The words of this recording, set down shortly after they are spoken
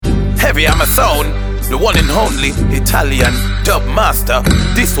Heavy I'm a sound, the one and only Italian dub master.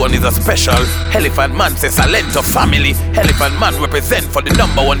 This one is a special Elephant Man says Salento family. Elephant Man represent for the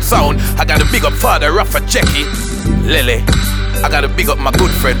 #1 sound. I gotta big up Father Rafa Jackie Lily. I gotta big up my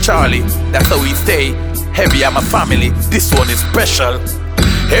good friend Charlie. That's how we stay. Heavy I'm a family. This one is special.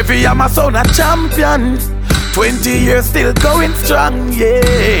 Heavy I'm a sound a champion. 20 years still going strong,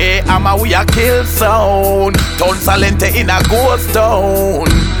 yeah. I'm a we a kill sound. Town Salente in a ghost town.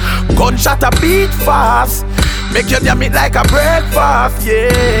 Gunshot a beat fast. Make you damn it like a breakfast,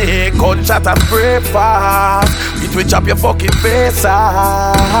 yeah. Gunshot a spray fast. It will chop your fucking face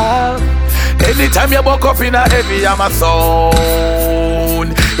off. Anytime you buck up in a heavy, I'm a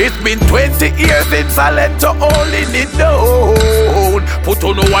sound. It's been 20 years since Salento holding it down. Put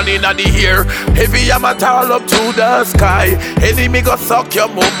on no one in the ear. Heavy, I'm a tall up to the sky. Enemy go suck your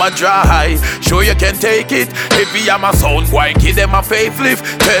mama dry. Sure you can take it. Heavy, I'm a sound. Why give them a facelift?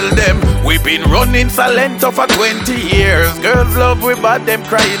 Tell them we've been running Salento for 20 years. Girls love we but them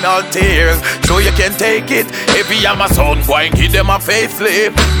crying all tears. Sure you can take it. Heavy, I'm a sound. Why give them a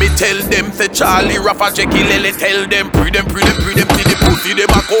facelift? Me tell them say Charlie, Rafa, Jackie, Lele. Tell them pre them, see the pussy them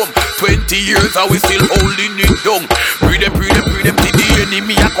a come. 20 years and we still holding it down. Pre them, see the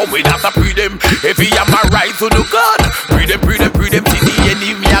enemy a come. We have to pre them. Heavy, I'm a rise to the God. Pre them, see the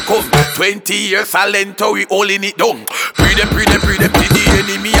enemy a come. 20 years Salento we holding it down. Pre them, see the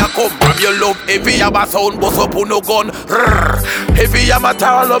enemy a come. From your love, heavy, I'm a sound, bust up on no gun. Heavy, I'm a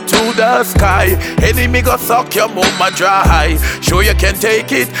tall up to the sky. Enemy go suck your mama dry. Sure you can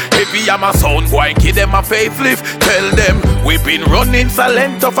take it. Heavy, I'm a sound, go and give them a facelift. Tell them we've been running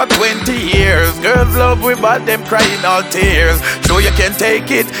Salento for 20 years. Girls love we but them crying all tears. Sure you can take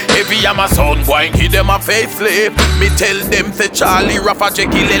it. Heavy, I'm a sound, go and give them a facelift. Me tell them say Charlie, Rafa,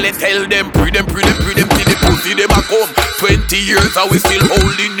 Jackie, Lele. Tell them pre them, see the pussy them a come. 20 years and we still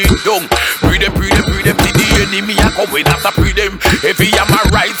holding it down. Pre them, see the enemy a come. We have to pre them. Heavy, I'm a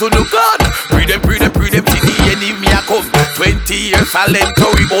rise to the God. Pre them, see the enemy a come. 20 years Salento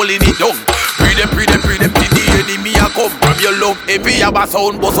we holding it down. Pre them, see the enemy a come. From your love, heavy, I'm a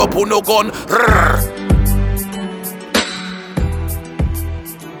sound, bust up on no gun.